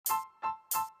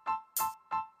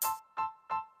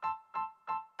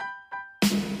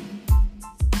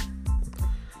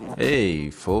Hey,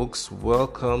 folks,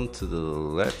 welcome to the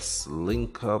Let's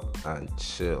Link Up and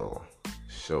Chill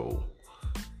show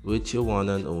with your one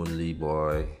and only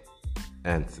boy,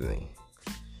 Anthony.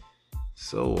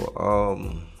 So,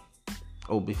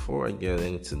 before I get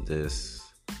into this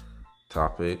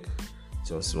topic,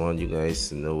 just want you guys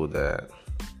to know that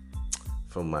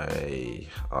for my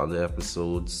other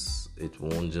episodes, it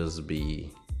won't just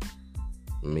be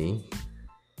me,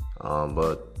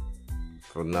 but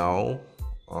for now,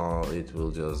 it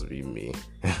will just be me.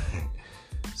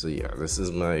 So yeah, this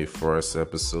is my first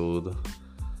episode.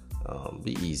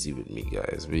 Be easy with me,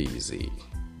 guys. Be easy.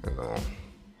 You know,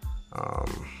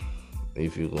 um,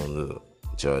 if you're gonna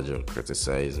judge or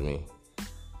criticize me,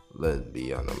 let it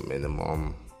be on a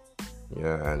minimum.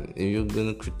 Yeah, and if you're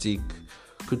gonna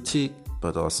critique,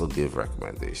 but also give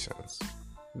recommendations.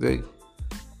 Dig.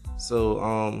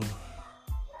 So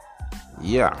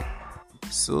yeah.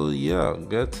 So yeah,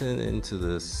 getting into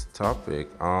this topic.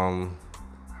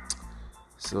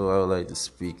 So I would like to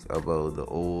speak about the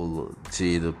old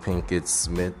Jada Pinkett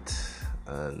Smith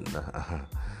and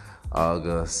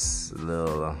August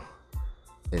little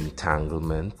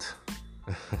entanglement,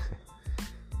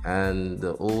 and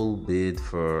the old bid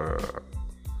for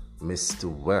Mr.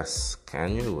 West,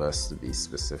 Kanye West to be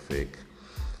specific,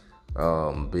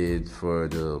 bid for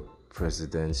the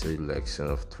presidential election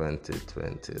of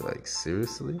 2020. Like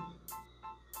seriously?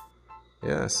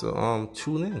 Yeah. So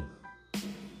tune in.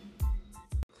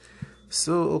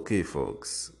 So, okay,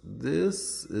 folks,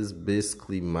 this is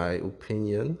basically my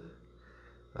opinion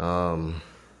um,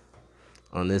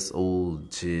 on this old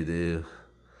Jada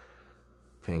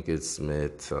Pinkett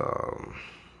Smith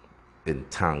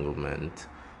entanglement.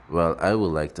 Well, I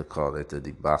would like to call it a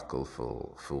debacle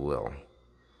for Will.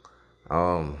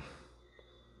 Um,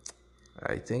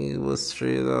 I think it was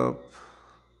straight up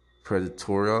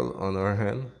predatorial on our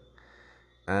end,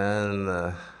 and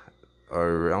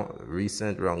our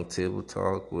recent roundtable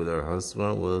talk with her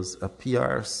husband was a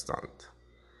PR stunt.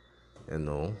 You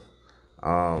know,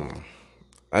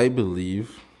 I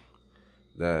believe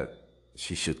that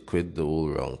she should quit the whole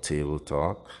roundtable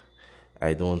talk.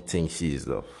 I don't think she's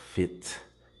a fit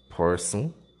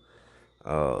person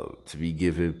to be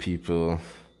giving people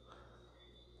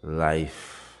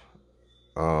life,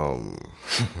 um,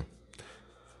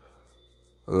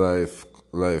 life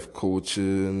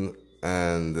coaching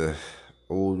and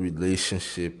old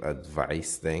relationship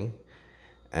advice thing,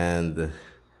 and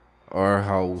our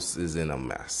house is in a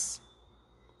mess.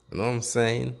 You know what I'm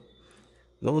saying?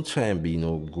 Don't try and be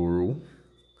no guru,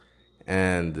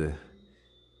 and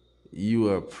you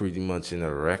are pretty much in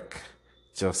a wreck,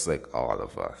 just like all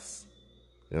of us.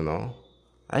 You know,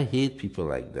 I hate people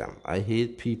like them. I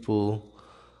hate people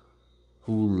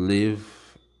who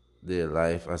live their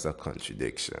life as a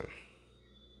contradiction.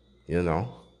 You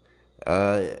know,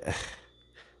 I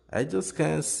I just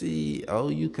can't see how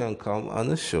you can come on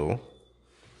a show,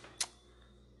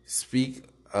 speak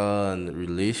on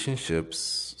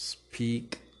relationships,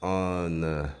 speak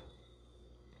on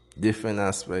different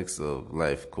aspects of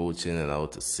life coaching and how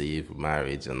to save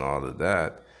marriage and all of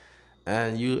that,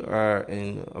 and you are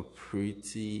in a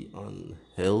pretty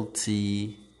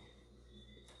unhealthy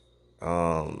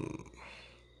um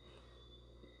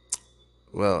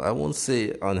well, I won't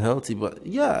say unhealthy, but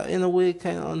yeah, in a way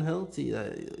kind of unhealthy.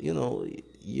 You know,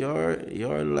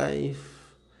 your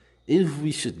life, if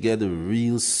we should get a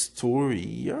real story,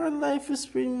 your life is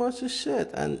pretty much a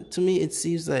shit. And to me, it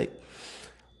seems like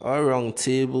our round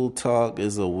table talk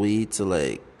is a way to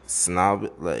like snob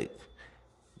it. Like,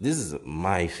 this is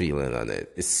my feeling on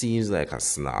it. It seems like a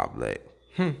snob. Like,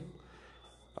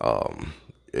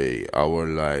 hey, our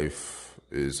life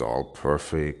is all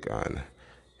perfect, and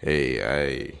hey,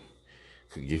 I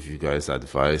could give you guys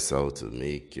advice how to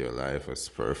make your life as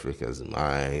perfect as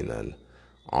mine and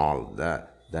all of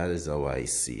that. That is how I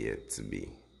see it to be,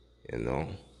 you know.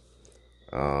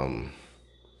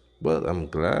 But I'm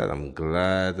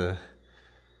glad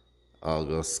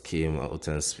August came out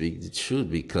and speak the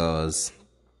truth, because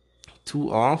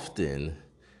too often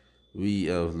we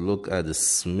have looked at the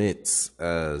Smiths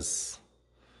as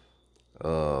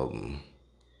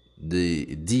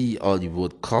the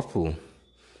Hollywood couple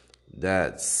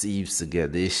that seems to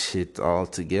get this shit all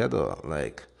together.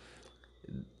 Like,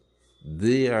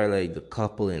 they are like the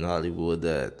couple in Hollywood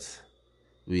that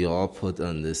we all put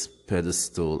on this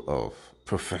pedestal of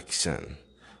perfection,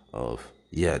 of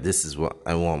yeah, this is what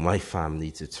I want my family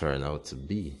to turn out to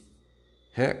be.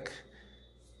 Heck,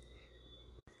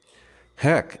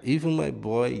 even my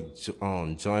boy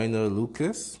Joyner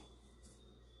Lucas,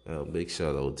 big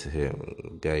shout out to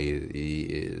him. Guy, he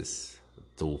is a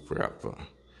dope rapper.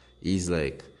 He's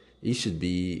like he should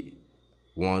be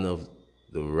one of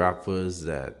the rappers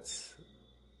that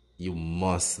you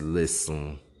must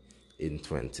listen in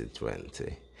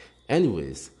 2020.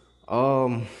 Anyways,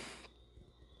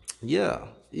 yeah,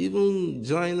 even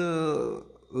Joyner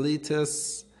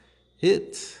latest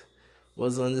hit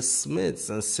was on the Smiths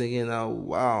and singing out,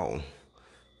 wow,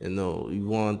 you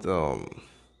want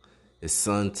his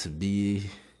son to be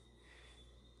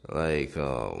like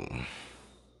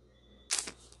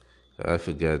I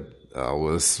forget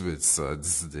Will Smith's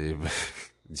son's name,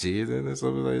 Jaden or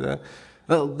something like that.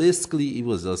 Well, basically, he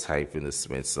was just hyping the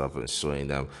Smiths up and showing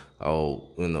them how,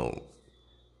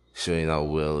 showing how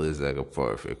Will is like a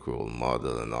perfect role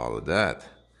model and all of that.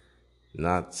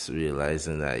 Not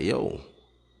realizing that,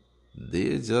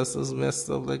 they're just as messed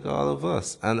up like all of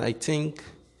us. And I think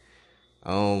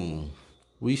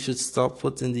we should stop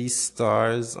putting these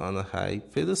stars on a high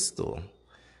pedestal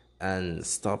and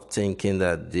stop thinking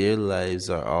that their lives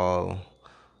are all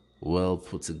well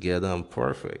put together and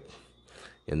perfect.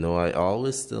 I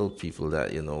always tell people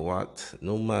that, what,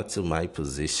 no matter my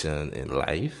position in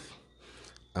life,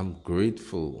 I'm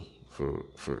grateful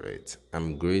for it.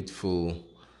 I'm grateful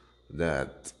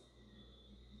that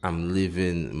I'm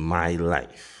living my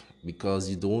life because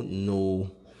you don't know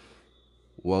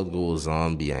what goes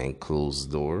on behind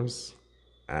closed doors.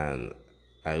 And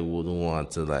I wouldn't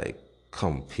want to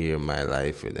compare my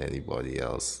life with anybody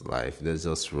else's life. That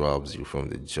just robs you from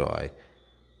the joy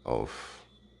of,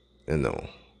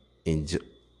 enjoy,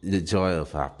 the joy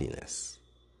of happiness.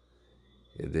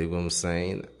 You dig what I'm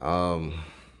saying?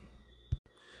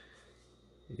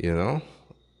 You know,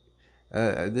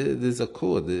 there's a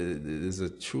quote. There's a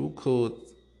true quote.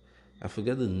 I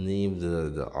forget the name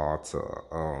of the author.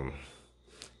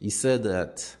 He said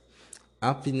that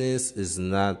happiness is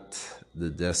not the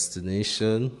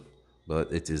destination,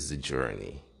 but it is the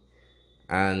journey.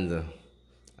 And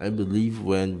I believe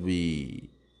when we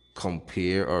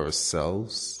compare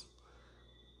ourselves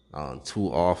too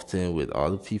often with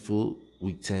other people,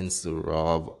 we tend to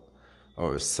rob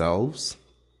ourselves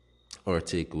or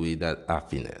take away that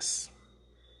happiness,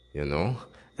 you know?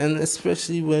 And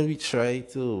especially when we try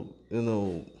to,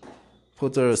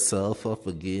 put ourselves up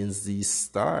against these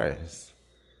stars,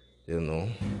 you know,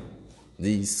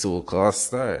 these so called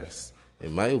stars.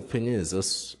 In my opinion, it's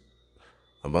just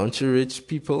a bunch of rich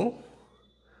people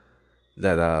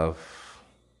that have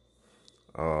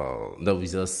that we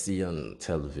just see on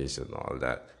television and all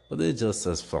that. But they're just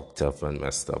as fucked up and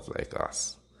messed up like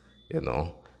us,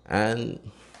 And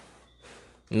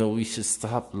we should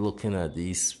stop looking at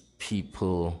these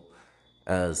people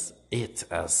as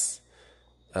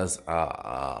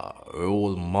a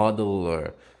role model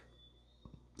or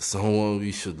someone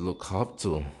we should look up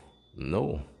to.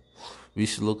 No, we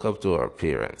should look up to our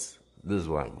parents. This is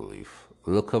what I believe.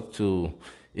 Look up to,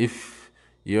 if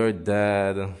your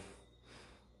dad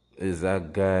is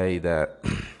that guy that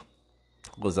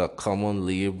was a common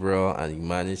laborer and he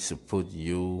managed to put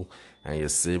you and your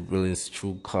siblings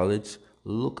through college,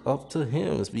 look up to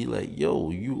him. Be like, yo,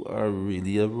 you are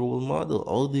really a role model.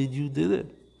 How did you do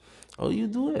it? How you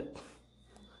do it?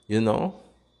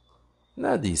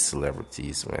 Not these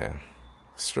celebrities, man.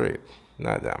 Straight,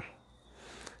 not them.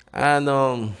 And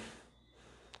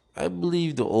I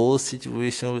believe the old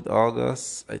situation with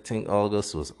August, I think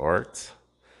August was art.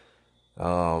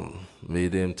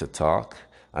 Made him to talk.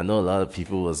 I know a lot of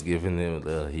people was giving him a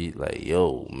little heat, like,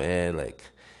 yo, man, like,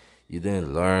 you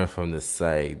didn't learn from the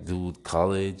side dude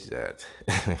college that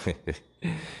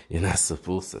you're not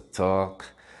supposed to talk.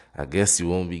 I guess you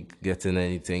won't be getting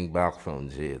anything back from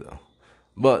Jada.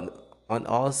 But on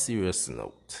all serious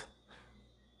note,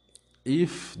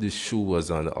 if the shoe was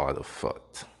on the other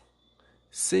foot,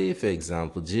 say for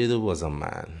example, Jada was a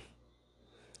man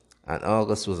and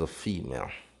August was a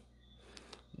female,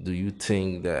 do you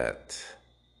think that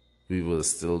we will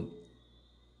still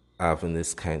having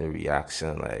this kind of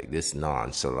reaction, like this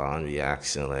nonchalant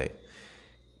reaction, like,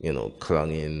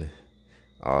 clunging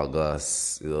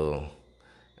August, and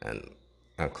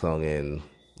clunging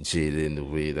Jada in the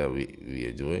way that we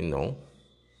are doing? No,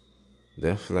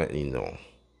 definitely no.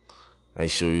 I'm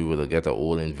sure we would have get a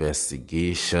whole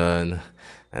investigation,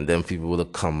 and then people would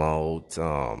have come out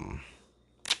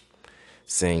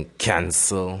saying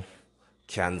cancel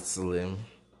him.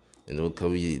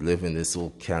 Because we live in this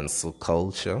whole cancel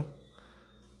culture.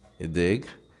 You dig?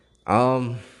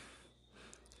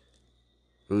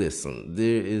 Listen,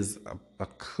 there is a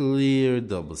clear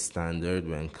double standard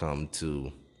when it comes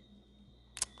to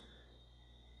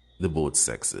the both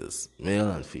sexes,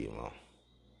 male and female.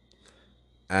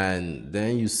 And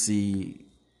then you see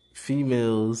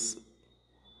females,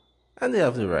 and they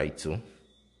have the right to.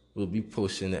 will be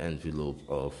pushing the envelope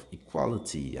of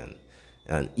equality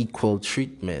and equal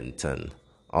treatment and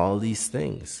all these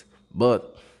things.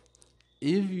 But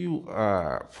if you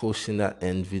are pushing that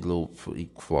envelope for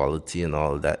equality and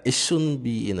all that, it shouldn't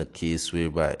be in a case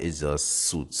whereby it just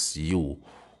suits you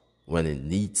when it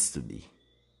needs to be.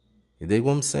 You dig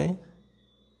what I'm saying?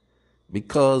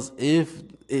 Because if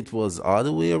it was all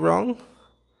the way around,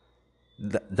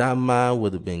 that man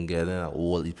would have been getting a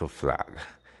whole heap of flag.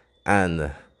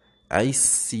 And I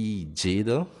see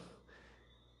Jada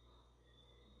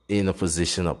in a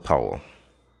position of power.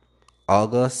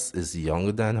 August is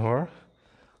younger than her.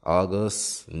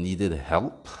 August needed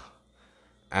help.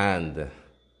 And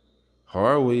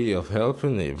her way of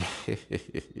helping him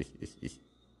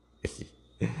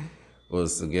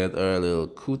was to get her little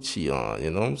coochie on,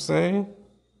 you know what I'm saying?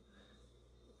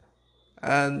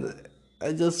 And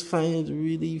I just find it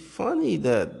really funny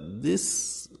that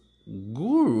this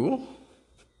guru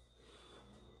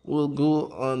will go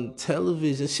on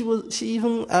television. She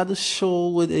even had a show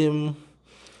with him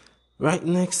right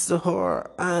next to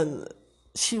her, and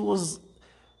she was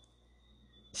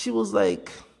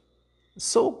like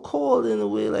so cold in a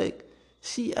way, like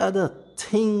she had a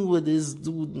thing with this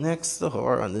dude next to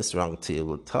her on this round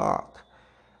table talk.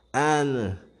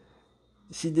 And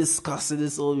she discussed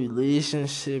this whole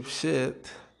relationship shit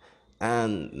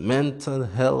and mental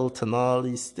health and all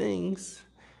these things.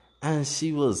 And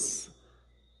she was,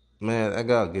 man, I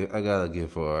gotta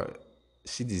give her,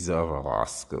 she deserves an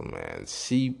Oscar, man.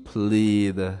 She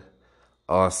played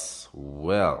us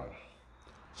well.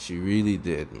 She really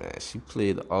did, man. She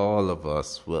played all of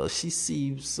us well. She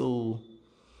seemed so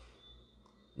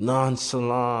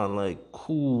nonchalant, like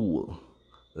cool.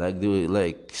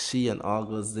 Like she and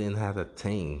August didn't have a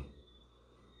thing.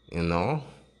 You know?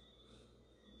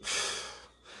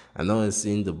 I know I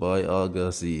seen the boy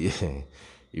August, he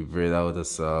brought out a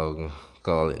song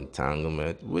called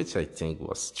Entanglement, which I think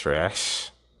was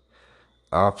trash.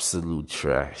 Absolute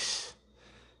trash.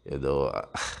 You know,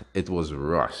 it was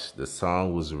rushed. The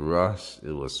song was rushed.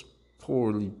 It was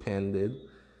poorly penned.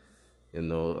 You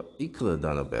know, he could have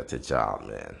done a better job,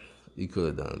 man. He could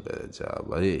have done a better job.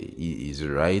 But hey, he's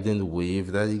riding the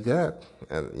wave that he got.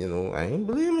 And, you know, I ain't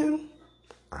blame him.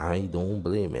 I don't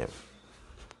blame him.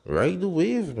 Ride the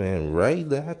wave, man. Ride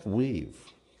that wave.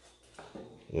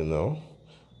 You know?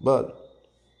 But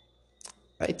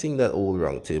I think that old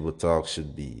round table talk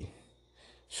should be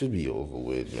over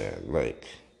with, man. Like,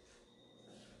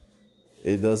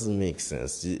 it doesn't make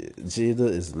sense. Jada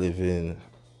is living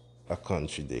a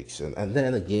contradiction. And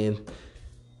then again,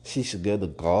 she should get the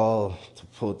gall to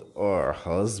put her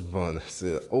husband,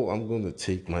 say, oh, I'm going to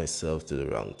take myself to the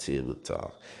round table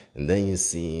talk. And then you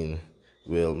seen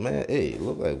Will, man, hey,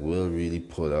 look like Will really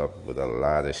put up with a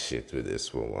lot of shit with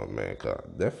this woman, man.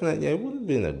 Definitely, I would have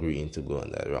been agreeing to go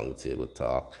on that round table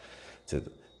talk to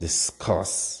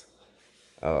discuss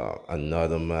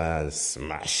another man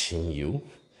smashing you,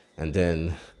 and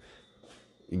then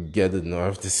you get the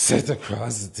nerve to sit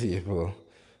across the table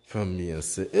from me and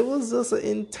say, it was just an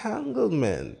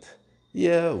entanglement.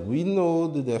 Yeah, we know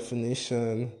the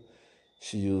definition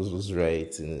she used was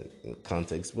right in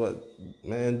context, but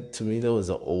man, to me, that was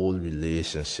an old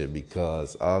relationship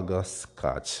because August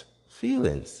catch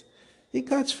feelings. He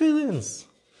catch feelings.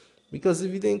 Because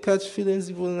if he didn't catch feelings,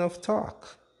 he wouldn't have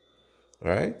talk.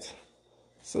 Right?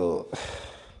 So,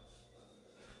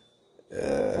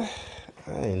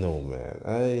 I know, man.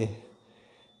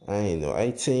 I know. I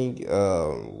think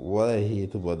what I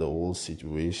hate about the whole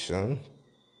situation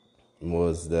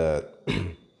was that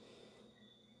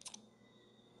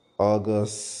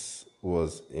August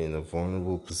was in a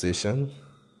vulnerable position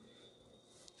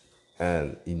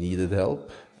and he needed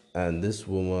help. And this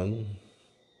woman,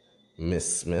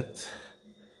 Miss Smith,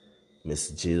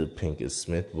 Miss Jada Pinkett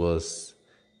Smith, was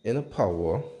in a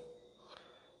power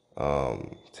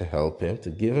to help him,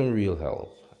 to give him real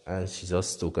help. And she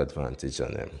just took advantage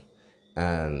on him.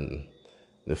 And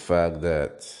the fact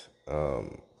that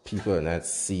people are not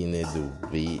seeing it the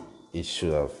way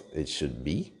it should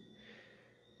be,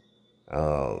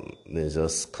 they're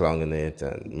just clowning it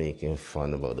and making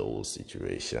fun about the whole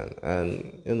situation.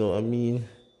 And, you know, I mean,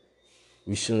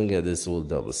 we shouldn't get this whole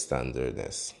double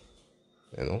standardness.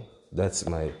 You know, that's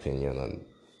my opinion on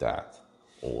that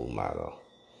whole matter.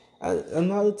 And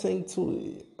another thing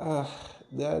too, I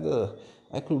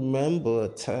could remember a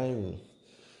time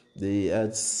they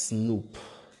had Snoop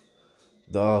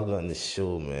Dogg on the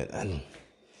show, man, and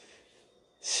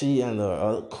she and her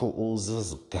other co-hosts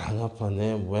just gang up on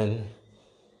him when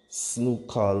Snoop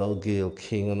called out Gayle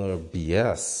King on her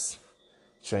BS,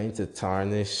 trying to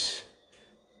tarnish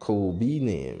Kobe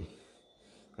name.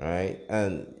 right?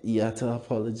 And he had to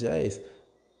apologize.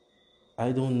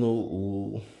 I don't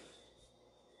know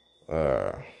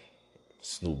who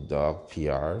Snoop Dogg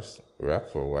PRs, rap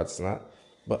or what's not,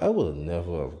 but I would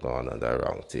never have gone on that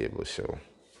Round Table show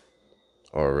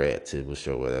or Red Table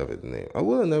show, whatever the name. I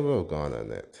would have never have gone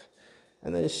on it.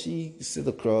 And then she sit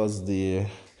across there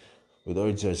with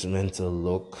her judgmental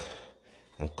look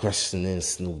and questioning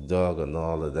Snoop Dogg and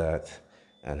all of that.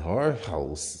 And her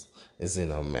house is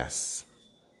in a mess.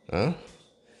 Huh?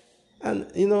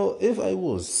 And if I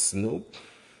was Snoop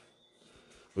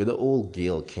with the old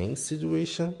Gayle King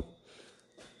situation,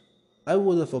 I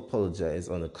would have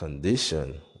apologized on a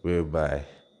condition whereby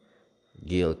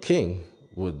Gayle King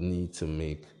would need to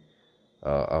make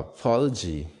an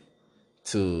apology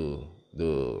to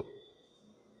the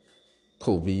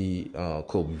Kobe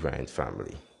Bryant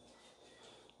family,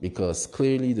 because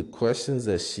clearly the questions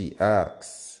that she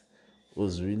asked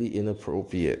was really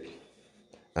inappropriate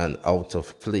and out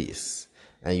of place.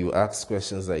 And you ask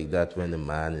questions like that when the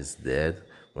man is dead,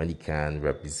 when he can't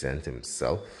represent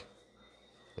himself.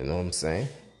 You know what I'm saying?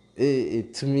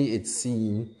 To me, it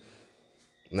seemed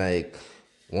like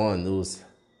one of those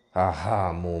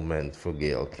aha moment for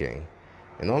Gayle King.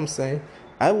 You know what I'm saying?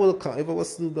 I will come if I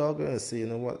was Snoop Dogg and say, you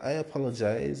know what, I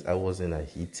apologize. I was in a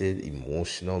heated,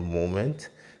 emotional moment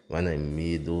when I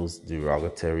made those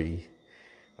derogatory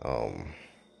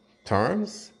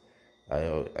terms. I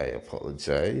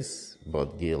apologize,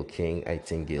 but I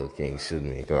think Gayle King should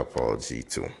make an apology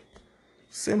too.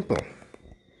 Simple.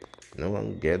 No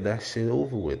one get that shit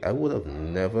over with. I would have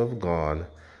never gone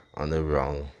on the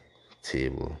Round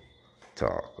Table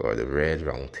Talk or the Red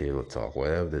Round Table Talk,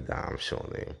 whatever the damn show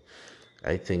name.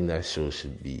 I think that show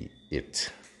should be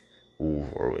it.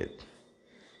 Over with.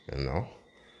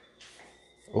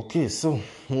 Okay, so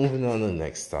moving on to the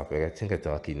next topic. I think I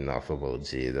talked enough about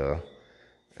Jada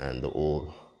and the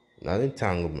old, not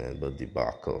entanglement, but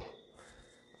debacle.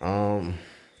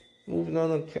 Moving on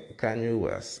to Kanye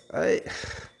West.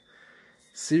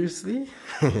 Seriously?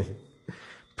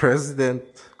 President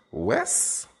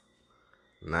West?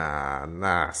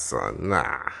 Nah, son,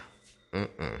 nah.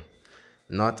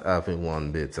 Not having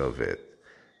one bit of it.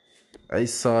 I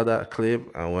saw that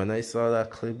clip, and when I saw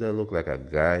that clip, that looked like a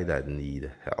guy that need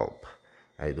help.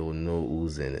 I don't know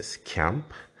who's in his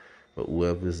camp, but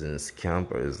whoever's in his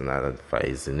camp is not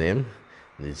advising him.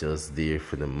 They're just there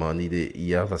for the money.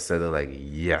 You have a set of like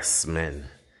yes men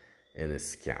in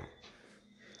his camp,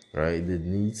 right? They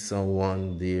need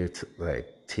someone there to like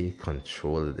take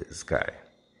control of this guy,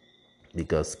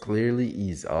 because clearly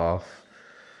he's off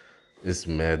his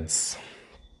meds.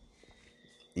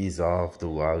 He's off the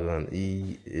wagon.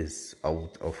 He is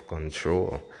out of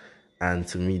control. And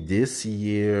to me, this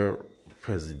year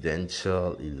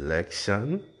presidential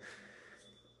election,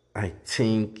 I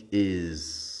think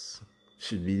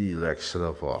should be the election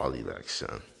of all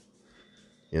election.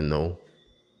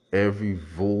 Every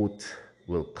vote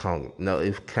will count. Now,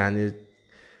 if Kanye,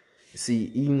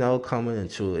 he now coming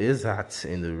and show his hat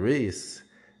in the race,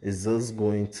 is just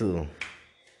going to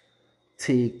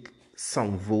take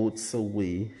some votes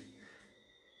away.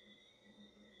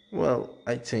 Well,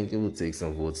 I think it will take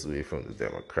some votes away from the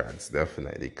Democrats,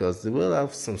 definitely, because they will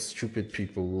have some stupid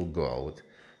people who will go out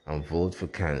and vote for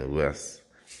Kanye West,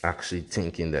 actually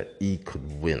thinking that he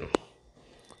could win,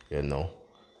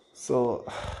 So,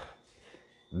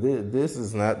 this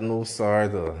is not no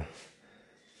sort of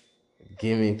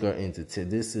gimmick or entity.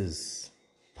 This is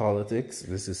politics.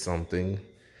 This is something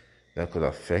that could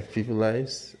affect people's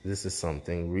lives. This is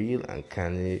something real, and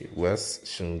Kanye West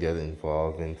shouldn't get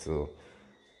involved into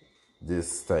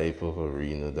this type of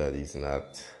arena that he's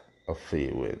not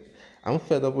afraid with. I'm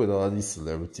fed up with all these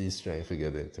celebrities trying to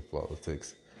get into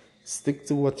politics. Stick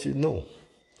to what you know.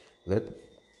 Let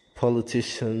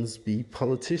politicians be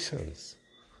politicians.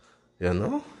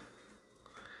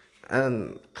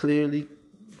 And clearly,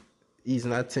 he's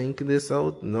not thinking this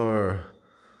out, nor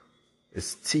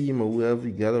his team or whoever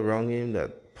he got around him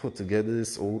that put together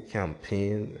this whole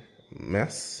campaign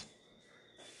mess.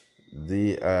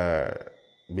 They are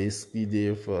basically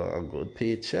there for a good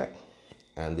paycheck,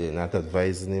 and they're not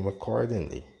advising him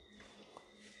accordingly.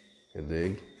 You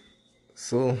dig?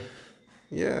 So,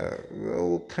 yeah, the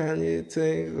whole Kanye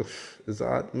thing is a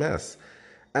hot mess.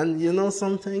 And you know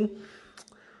something?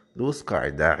 Those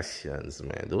Kardashians,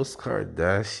 man, those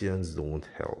Kardashians don't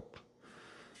help.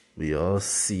 We all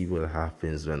see what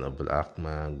happens when a black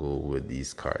man go with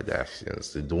these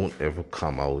Kardashians. They don't ever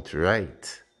come out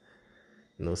right.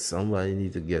 Somebody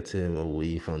need to get him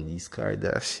away from these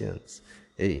Kardashians.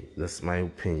 Hey, that's my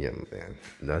opinion, man.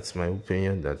 That's my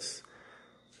opinion. That's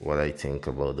what I think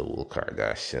about the whole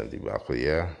Kardashian debacle.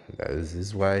 Yeah, that is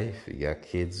his wife. He got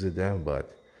kids with them,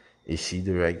 but is she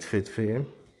the right fit for him?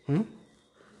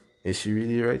 Is she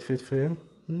really the right fit for him?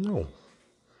 No,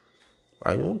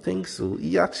 I don't think so.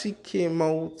 He actually came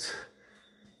out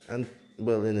and,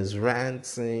 well, in his rant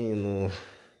saying,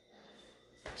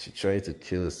 she tried to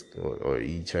kill his, or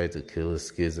he tried to kill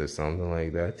his kids or something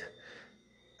like that.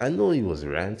 I know he was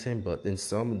ranting, but in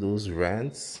some of those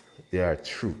rants, there are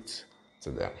truth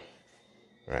to them,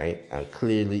 right? And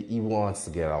clearly, he wants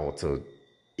to get out of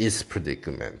his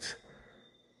predicament,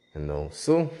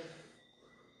 So,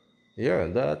 yeah,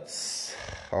 that's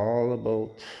all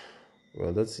about.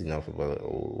 Well, that's enough about the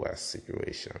Old West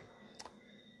situation.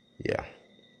 Yeah,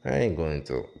 I ain't going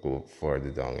to go further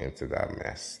down into that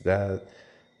mess. That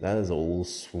is a whole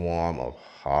swarm of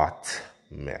hot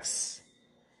mess,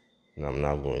 and I'm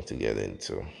not going to get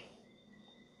into.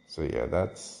 So yeah,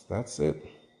 that's it.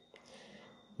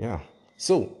 Yeah.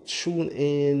 So tune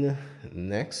in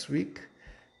next week.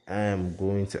 I'm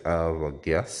going to have a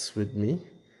guest with me.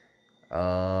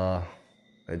 I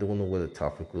don't know what the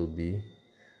topic will be,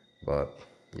 but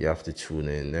you have to tune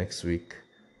in next week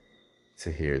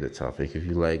to hear the topic. If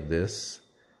you like this,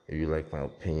 if you like my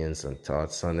opinions and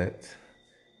thoughts on it,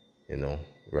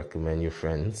 recommend your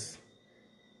friends,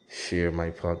 share my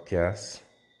podcast,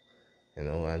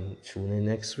 and tune in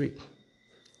next week.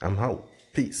 I'm out.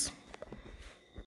 Peace.